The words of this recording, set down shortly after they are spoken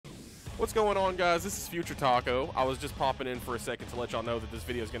What's going on, guys? This is Future Taco. I was just popping in for a second to let y'all know that this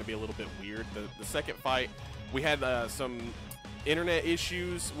video is going to be a little bit weird. The second fight, we had some internet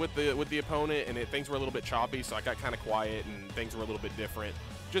issues with the opponent, and things were a little bit choppy, so I got kind of quiet, and things were a little bit different.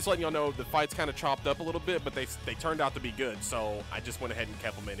 Just letting y'all know the fight's kind of chopped up a little bit, but they turned out to be good, so I just went ahead and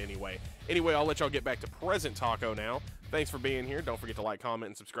kept them in anyway. Anyway, I'll let y'all get back to present Taco now. Thanks for being here. Don't forget to like, comment,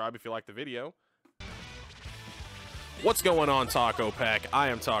 and subscribe if you like the video. What's going on, Taco Pack? I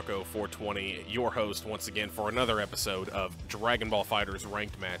am Taco420, your host once again for another episode of Dragon Ball FighterZ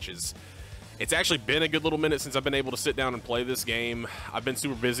ranked matches. It's actually been a good little minute since I've been able to sit down and play this game. I've been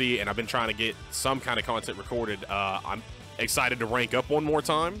super busy and I've been trying to get some kind of content recorded. I'm excited to rank up one more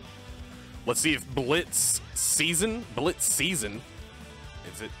time. Let's see if Blitz season,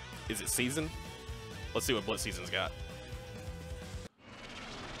 is it season? Let's see what Blitz season's got.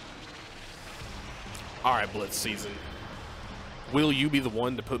 All right, Blitz season. Will you be the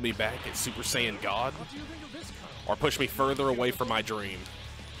one to put me back at Super Saiyan God? Or push me further away from my dream?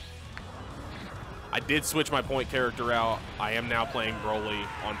 I did switch my point character out. I am now playing Broly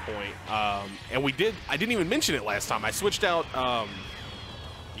on point. And I didn't even mention it last time. I switched out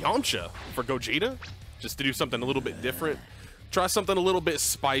Yamcha for Gogeta, just to do something a little bit different. Try something a little bit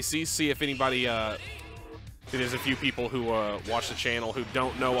spicy, see if anybody, there's a few people who watch the channel who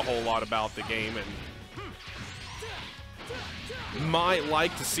don't know a whole lot about the game and might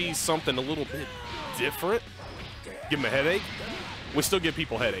like to see something a little bit different. Give them a headache. We still give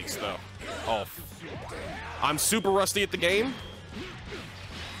people headaches, though. Oh, I'm super rusty at the game.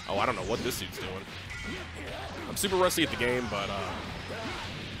 Oh, I don't know what this dude's doing. I'm super rusty at the game, but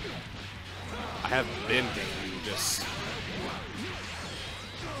I haven't been gaming just...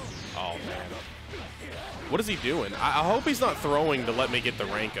 Oh, man. What is he doing? I hope he's not throwing to let me get the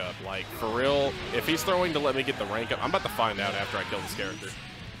rank up. Like, for real, if he's throwing to let me get the rank up, I'm about to find out after I kill this character.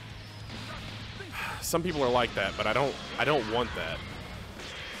 Some people are like that, but I don't want that.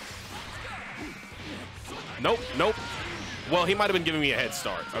 Nope, nope. Well, he might have been giving me a head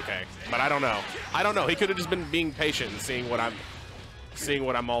start. Okay, but I don't know. I don't know. He could have just been being patient and seeing what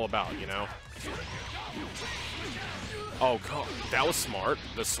I'm all about, you know? Oh, God. That was smart.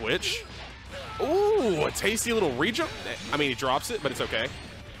 The switch. Ooh, a tasty little rejump. I mean, he drops it, but it's okay.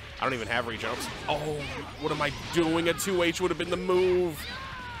 I don't even have rejumps. Oh, what am I doing? A 2H would have been the move.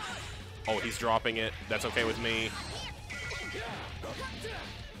 Oh, he's dropping it. That's okay with me.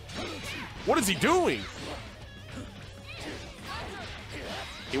 What is he doing?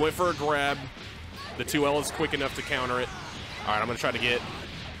 He went for a grab. The 2L is quick enough to counter it. All right, I'm going to try to get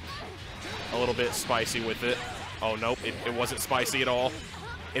a little bit spicy with it. Oh, nope, it wasn't spicy at all.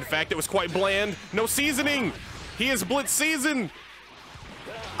 In fact, it was quite bland. No seasoning. He is Blitz season.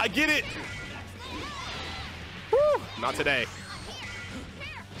 I get it. Woo. Not today.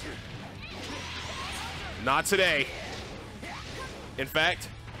 Not today. In fact,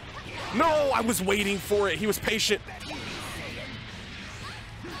 no, I was waiting for it. He was patient.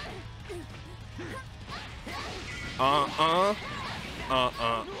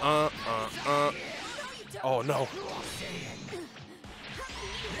 Oh, no.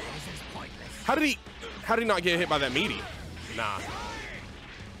 How did he not get hit by that meaty? Nah.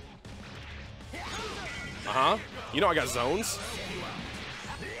 You know I got zones.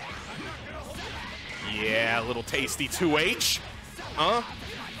 Yeah, a little tasty 2H.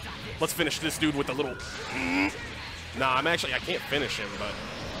 Let's finish this dude with a little... Nah, I can't finish him, but...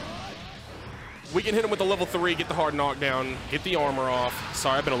 We can hit him with a level 3, get the hard knockdown, get the armor off.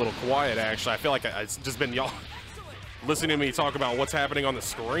 Sorry, I've been a little quiet, actually. I feel like it's just been y'all listening to me talk about what's happening on the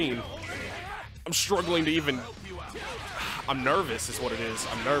screen. I'm struggling to even... I'm nervous is what it is.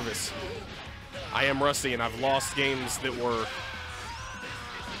 I'm nervous. I am rusty, and I've lost games that were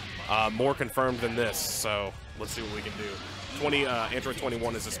more confirmed than this, so let's see what we can do. Android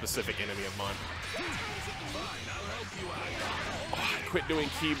 21 is a specific enemy of mine. Oh, quit doing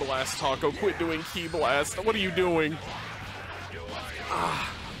Ki Blast, Taco. Quit doing Ki Blast. What are you doing?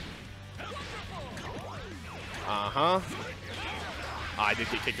 I did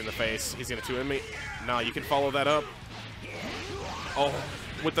get kicked in the face. He's gonna 2M me. No, you can follow that up. Oh,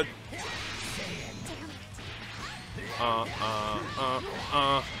 with the...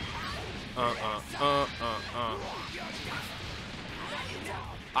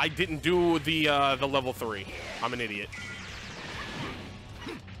 I didn't do the level 3. I'm an idiot.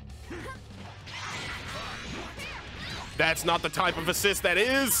 That's not the type of assist that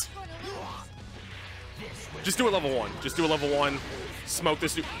is. Just do a level 1. Just do a level 1. Smoke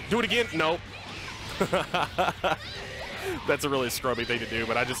this dude. Do it again. No. That's a really scrubby thing to do,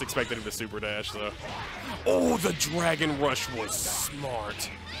 but I just expected him to super dash, so. Oh, the Dragon Rush was smart.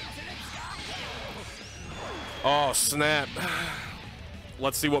 Oh, snap.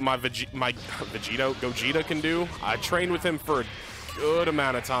 Let's see what my Gogeta can do. I trained with him for a good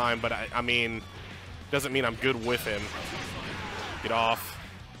amount of time, but I mean, doesn't mean I'm good with him. Get off.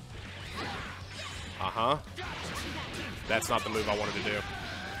 Uh-huh. That's not the move I wanted to do.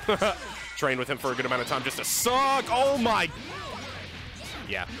 Trained with him for a good amount of time just to suck. Oh, my.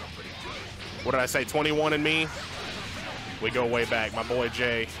 Yeah. What did I say? 21 and me? We go way back. My boy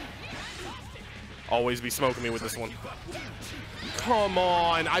Jay. Always be smoking me with this one. Come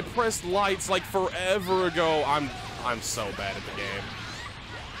on. I pressed lights like forever ago. I'm so bad at the game.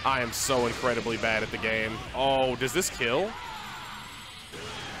 I am so incredibly bad at the game. Oh, does this kill?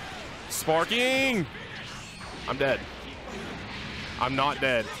 Sparking! I'm dead. I'm not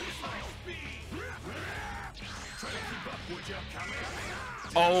dead.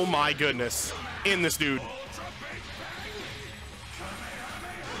 Oh my goodness. In this dude.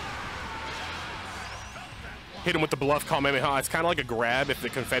 Hit him with the bluff Kamehameha. It's kind of like a grab. If the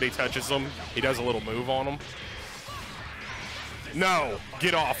confetti touches him, he does a little move on him. No,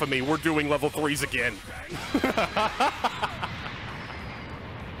 get off of me. We're doing level 3s again.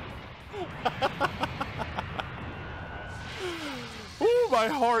 Ooh, my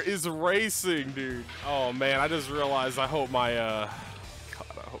heart is racing, dude. Oh, man, I just realized I hope my, God,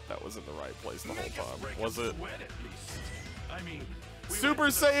 I hope that was in the right place the whole time. Was it? Super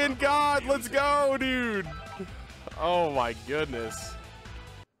Saiyan God, let's go, dude. Oh, my goodness.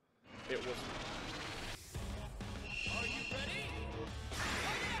 It was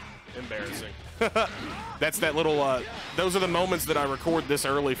embarrassing. That's that little, those are the moments that I record this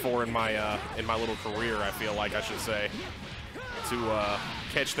early for in my little career, I feel like I should say. To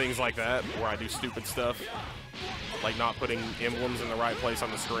catch things like that, where I do stupid stuff, like not putting emblems in the right place on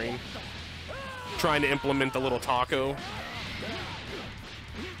the screen. Trying to implement the little taco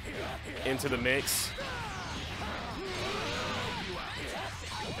into the mix.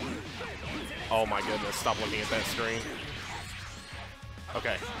 Oh my goodness, stop looking at that screen.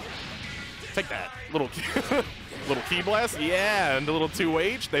 Okay. Take that. Little key blast? Yeah, and a little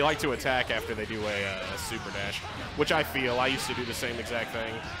 2H. They like to attack after they do a super dash, which I feel. I used to do the same exact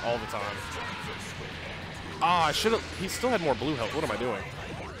thing all the time. Ah, I should have. He still had more blue health. What am I doing?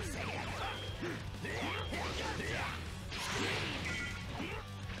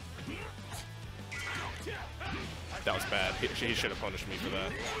 That was bad. He should have punished me for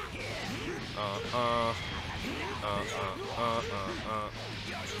that.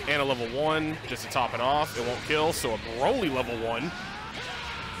 And a level 1 just to top it off. It won't kill, so a Broly level 1.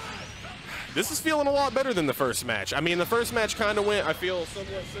 This is feeling a lot better than the first match. I mean, the first match kind of went, I feel,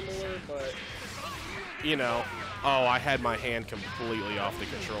 somewhat similar, but, you know. Oh, I had my hand completely off the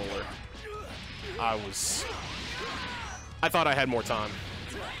controller. I thought I had more time.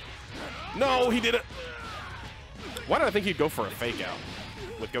 No, he did it. Why did I think he'd go for a fake out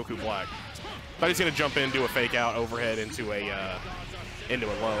with Goku Black? Thought he's gonna jump in, do a fake out overhead into a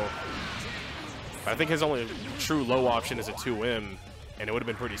low. But I think his only true low option is a 2M, and it would have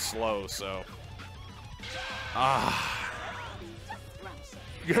been pretty slow. So,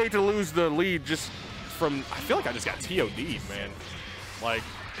 you hate to lose the lead just from. I feel like I just got TOD'd, man. Like,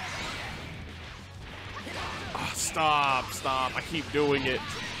 stop. I keep doing it.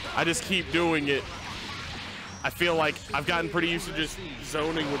 I just keep doing it. I feel like I've gotten pretty used to just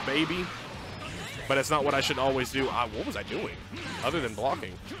zoning with Baby, but it's not what I should always do. What was I doing other than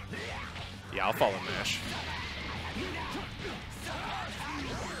blocking? Yeah, I'll follow Mash.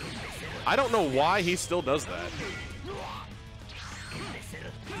 I don't know why he still does that.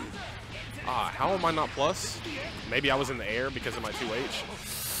 How am I not plus? Maybe I was in the air because of my 2H.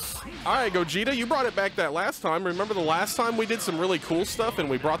 All right, Gogeta, you brought it back that last time. Remember the last time we did some really cool stuff and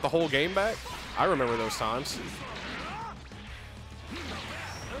we brought the whole game back? I remember those times.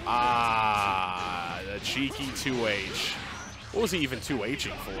 The cheeky 2H. What was he even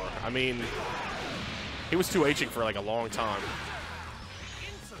 2Hing for? I mean, he was 2Hing for like a long time.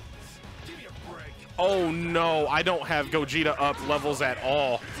 Oh no, I don't have Gogeta up levels at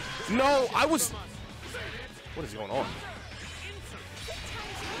all. No, I was... What is going on?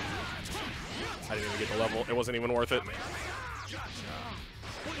 I didn't even get the level. It wasn't even worth it.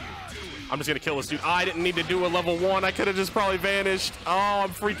 I'm just going to kill this dude. I didn't need to do a level 1. I could have just probably vanished. Oh, I'm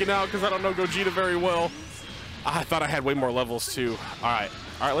freaking out because I don't know Gogeta very well. I thought I had way more levels too. All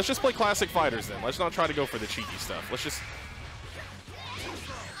right, let's just play classic fighters then. Let's not try to go for the cheeky stuff. Let's just...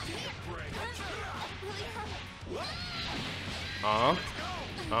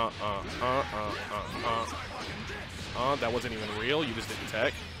 That wasn't even real. You just didn't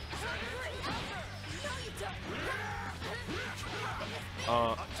tech.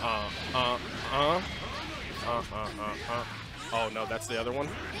 Oh, no, that's the other one.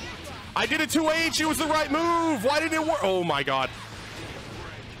 I did a 2H. It was the right move. Why didn't it work? Oh, my God.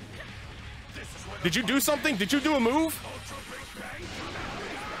 Did you do something? Did you do a move?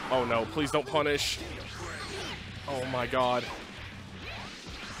 Oh, no. Please don't punish. Oh, my God.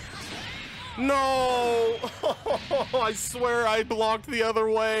 No! I swear I blocked the other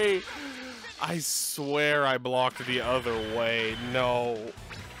way. I swear I blocked the other way. No.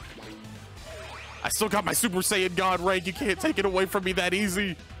 I still got my Super Saiyan God rank. You can't take it away from me that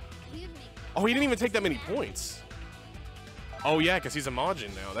easy. Oh, he didn't even take that many points. Oh, yeah, because he's a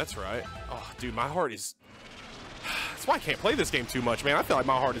Majin now. That's right. Oh, dude, my heart is... That's why I can't play this game too much, man. I feel like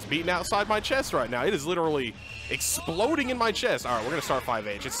my heart is beating outside my chest right now. It is literally exploding in my chest. All right, we're going to start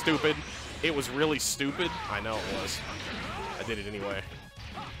 5H. It's stupid. It was really stupid. I know it was. I did it anyway.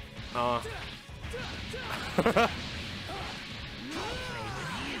 I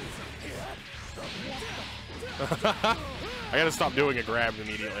gotta stop doing a grab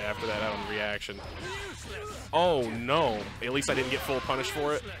immediately after that out of reaction. Oh no. At least I didn't get full punish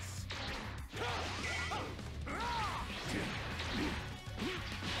for it.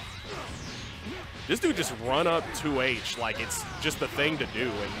 This dude just run up 2H like it's just the thing to do,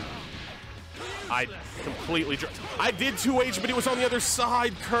 and I completely... I did 2H, but it was on the other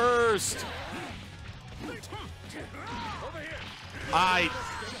side. Cursed. I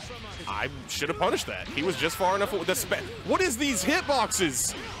should have punished that. He was just far enough with the What is these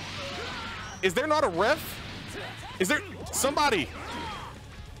hitboxes? Is there not a ref? Is there... Somebody!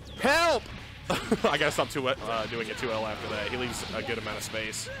 Help! I gotta stop doing a 2L after that. He leaves a good amount of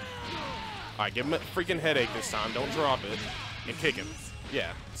space. Alright, give him a freaking headache this time. Don't drop it. And kick him.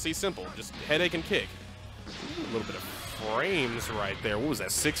 Yeah, see, simple. Just headache and kick. A little bit of frames right there. What was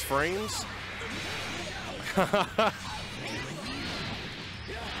that, 6 frames?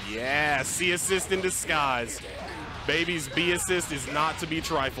 Yeah, C assist in disguise. Baby's B assist is not to be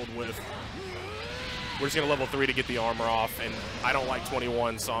trifled with. We're just going to level 3 to get the armor off, and I don't like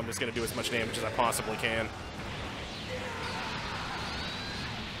 21, so I'm just going to do as much damage as I possibly can.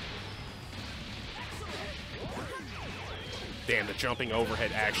 Damn, the jumping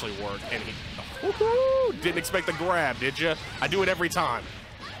overhead actually worked, and he didn't expect the grab, did you? I do it every time.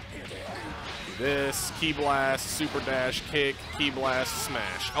 This, key blast, super dash, kick, key blast,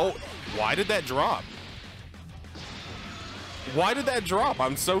 smash. Oh, why did that drop? Why did that drop?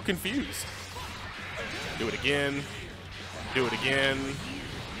 I'm so confused. Do it again. Do it again.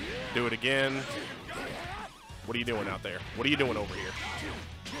 Do it again. What are you doing out there? What are you doing over here?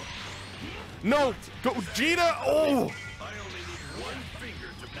 No! Go, Gogeta!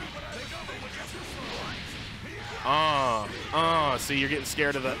 Oh! See, you're getting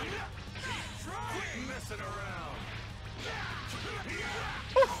scared of the...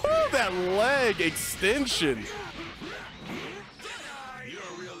 That leg extension.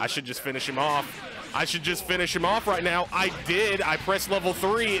 I should just finish him off. I should just finish him off right now. I did. I pressed level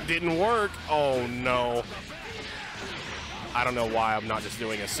 3. It didn't work. Oh, no. I don't know why I'm not just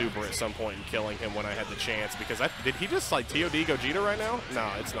doing a super at some point and killing him when I had the chance. Because did he just, like, TOD Gogeta right now? No,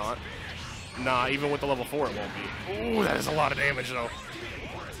 it's not. Nah, even with the level 4, it won't be. Ooh, that is a lot of damage, though.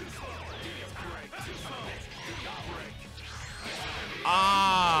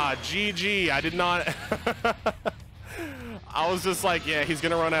 Ah, GG. I did not... I was just like, yeah, he's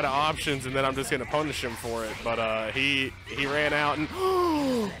going to run out of options, and then I'm just going to punish him for it. But he ran out, and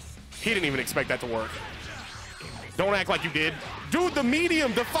he didn't even expect that to work. Don't act like you did. Dude, the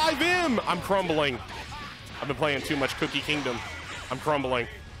medium, the 5M. I'm crumbling. I've been playing too much Cookie Kingdom. I'm crumbling.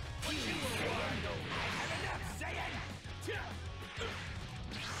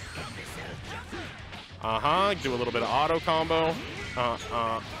 Do a little bit of auto combo.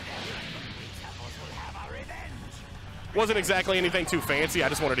 Wasn't exactly anything too fancy. I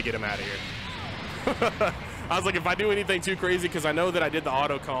just wanted to get him out of here. I was like, if I do anything too crazy, because I know that I did the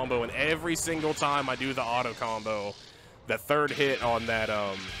auto combo, and every single time I do the auto combo, the third hit on that,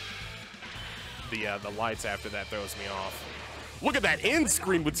 the lights after that throws me off. Look at that end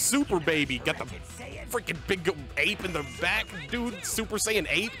screen with Super Baby. Got the freaking big ape in the back, dude. Super Saiyan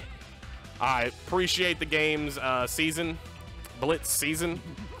 8. I appreciate the game's season, Blitz season.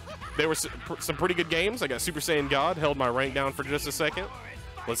 There were some pretty good games. I got Super Saiyan God, held my rank down for just a second.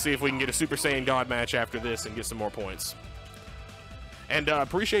 Let's see if we can get a Super Saiyan God match after this and get some more points. And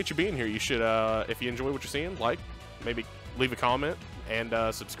appreciate you being here. You should, if you enjoy what you're seeing, like, maybe leave a comment, and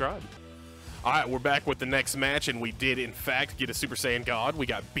subscribe. All right, we're back with the next match, and we did, in fact, get a Super Saiyan God. We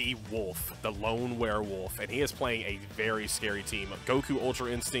got B-Wolf, the lone werewolf, and he is playing a very scary team. Goku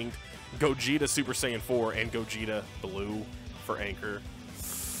Ultra Instinct, Gogeta Super Saiyan 4, and Gogeta Blue for anchor.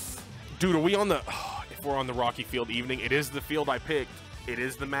 Dude, are we on the... Oh, if before on the Rocky Field evening. It is the field I picked. It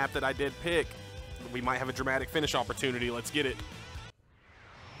is the map that I did pick. We might have a dramatic finish opportunity. Let's get it.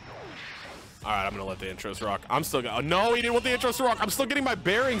 All right, I'm going to let the intros rock. I'm still going. No, he didn't want the intros to rock. I'm still getting my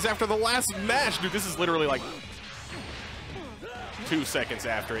bearings after the last match. Dude, this is literally like 2 seconds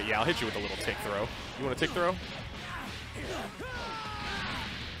after it. Yeah, I'll hit you with a little tick throw. You want a tick throw?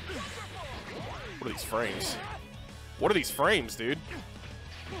 What are these frames? What are these frames, dude?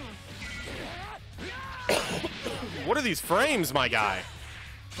 What are these frames, my guy?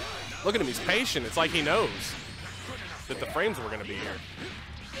 Look at him, he's patient. It's like he knows that the frames were going to be here.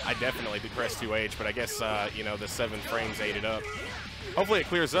 I definitely did press 2H, but I guess, you know, the 7 frames ate it up. Hopefully it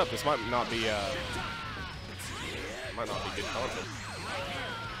clears up. This might not be good content.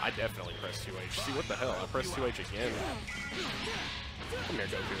 I definitely pressed 2H. See, what the hell? I pressed 2H again. Come here,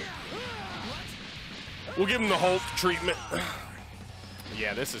 Goku. We'll give him the Hulk treatment.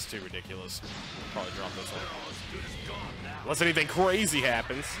 Yeah, this is too ridiculous. Probably drop this one. Unless anything crazy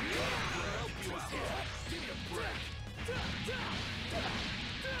happens.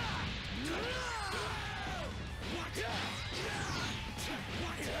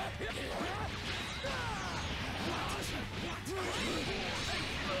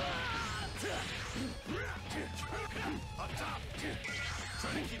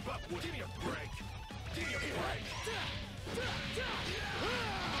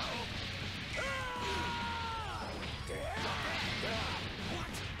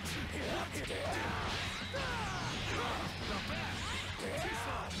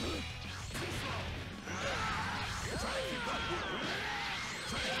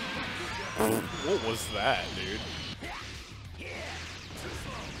 What was that, dude?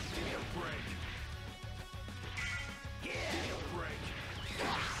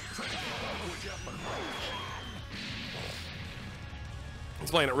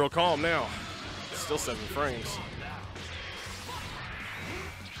 He's playing it real calm now. Still 7 frames.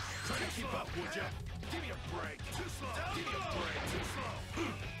 Try to keep up, would ya? Give me a break. Too slow. Give me a break. Too slow.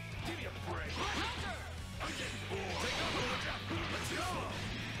 Give me a break. I'm getting bored. Take a look. Let's go.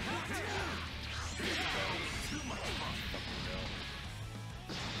 Too much fun.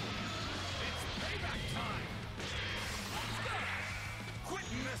 It's payback time. Quit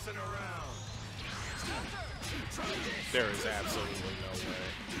messing around. There is absolutely no way.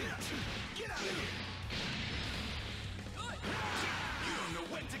 Get out of here. You don't know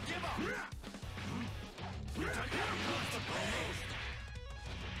when to give up.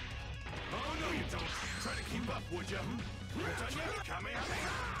 Oh, no, you don't. Try to keep up, would you? Kamehameha.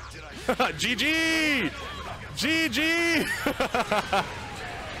 Did I? GG! GG!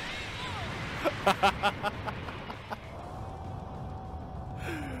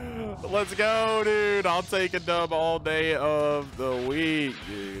 Let's go, dude. I'll take a dub all day of the week,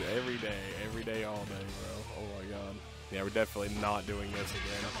 dude. Every day, all day, bro. Oh my god. Yeah, we're definitely not doing this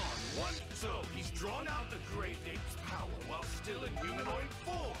again. One, so he's drawn out the great ape's power while still in humanoid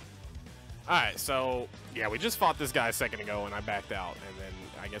form. Alright, so yeah, we just fought this guy a second ago and I backed out, and then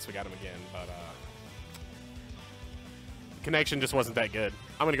I guess we got him again, but the connection just wasn't that good.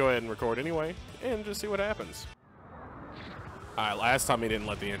 I'm gonna go ahead and record anyway and just see what happens. Alright, last time he didn't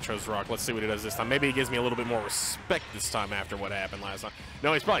let the intros rock. Let's see what he does this time. Maybe he gives me a little bit more respect this time after what happened last time.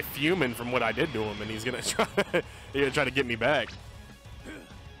 No, he's probably fuming from what I did to him, and he's gonna try to get me back.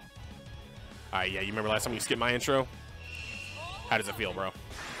 Alright, yeah, you remember last time you skipped my intro? How does it feel, bro?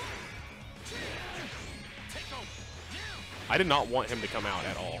 I did not want him to come out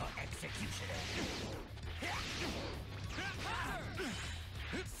at all.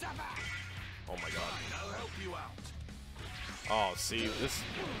 Oh my god. I'll help you out. Oh, see, this...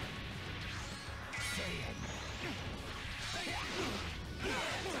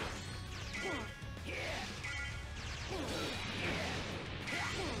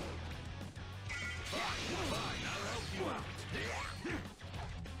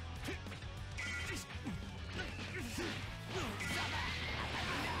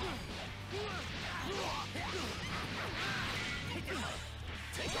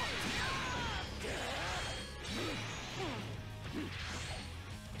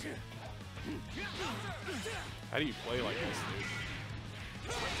 How do you play like this,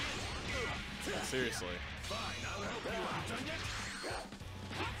 dude? Seriously.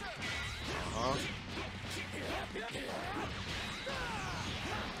 Uh-huh.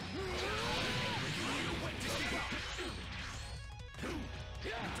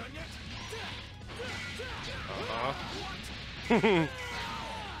 Uh-huh.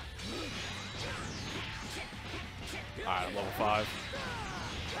 Alright, I'm level 5.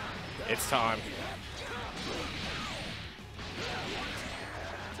 It's time.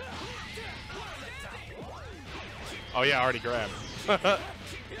 Oh yeah, I already grabbed.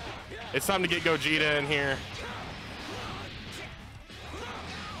 It's time to get Gogeta in here.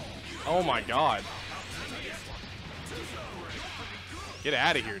 Oh my god. Get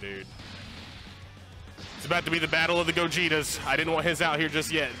out of here, dude. It's about to be the battle of the Gogetas. I didn't want his out here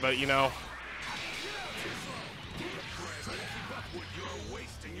just yet, but you know.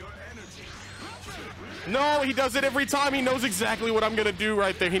 No, he does it every time. He knows exactly what I'm gonna do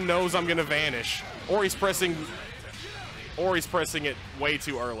right there. He knows I'm gonna vanish. Or he's pressing it way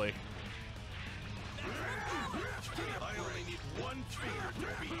too early.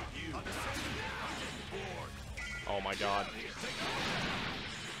 Oh my god.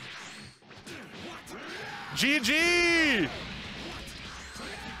 GG!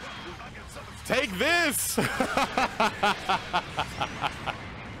 Take this!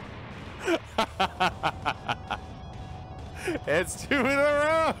 It's 2 in a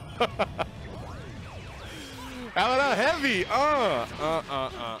row! How about a heavy? Oh,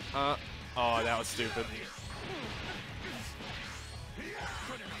 that was stupid.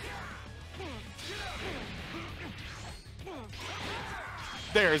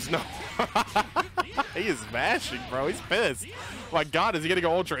 There's no... He is mashing, bro. He's pissed. My god, is he gonna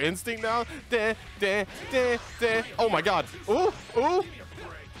go Ultra Instinct now? Oh my god. Ooh, ooh.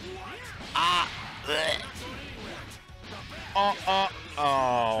 Ah.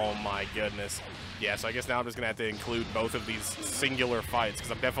 Oh my goodness. Yeah, so I guess now I'm just gonna have to include both of these singular fights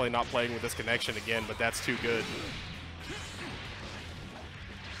because I'm definitely not playing with this connection again, but that's too good.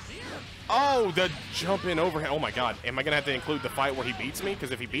 Oh, the jump in overhand. Oh my god. Am I gonna have to include the fight where he beats me?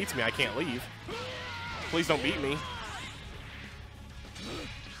 Because if he beats me, I can't leave. Please don't beat me.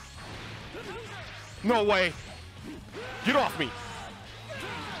 No way. Get off me.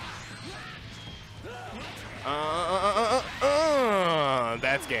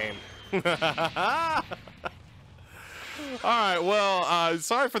 That's game. Alright, well,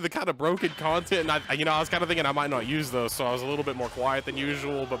 sorry for the kind of broken content. And I was kind of thinking I might not use those, so I was a little bit more quiet than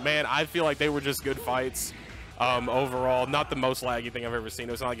usual. But man, I feel like they were just good fights. Overall, not the most laggy thing I've ever seen.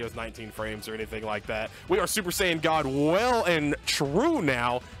 It was not like it was 19 frames or anything like that. We are Super Saiyan God well and true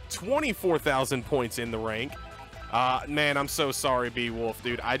now. 24,000 points in the rank. Man, I'm so sorry, B-Wolf,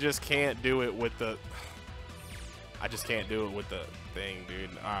 dude. I just can't do it with the... thing, dude.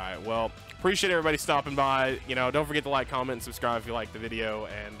 Alright, well, appreciate everybody stopping by. You know, don't forget to like, comment, and subscribe if you like the video.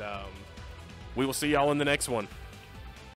 And we will see y'all in the next one.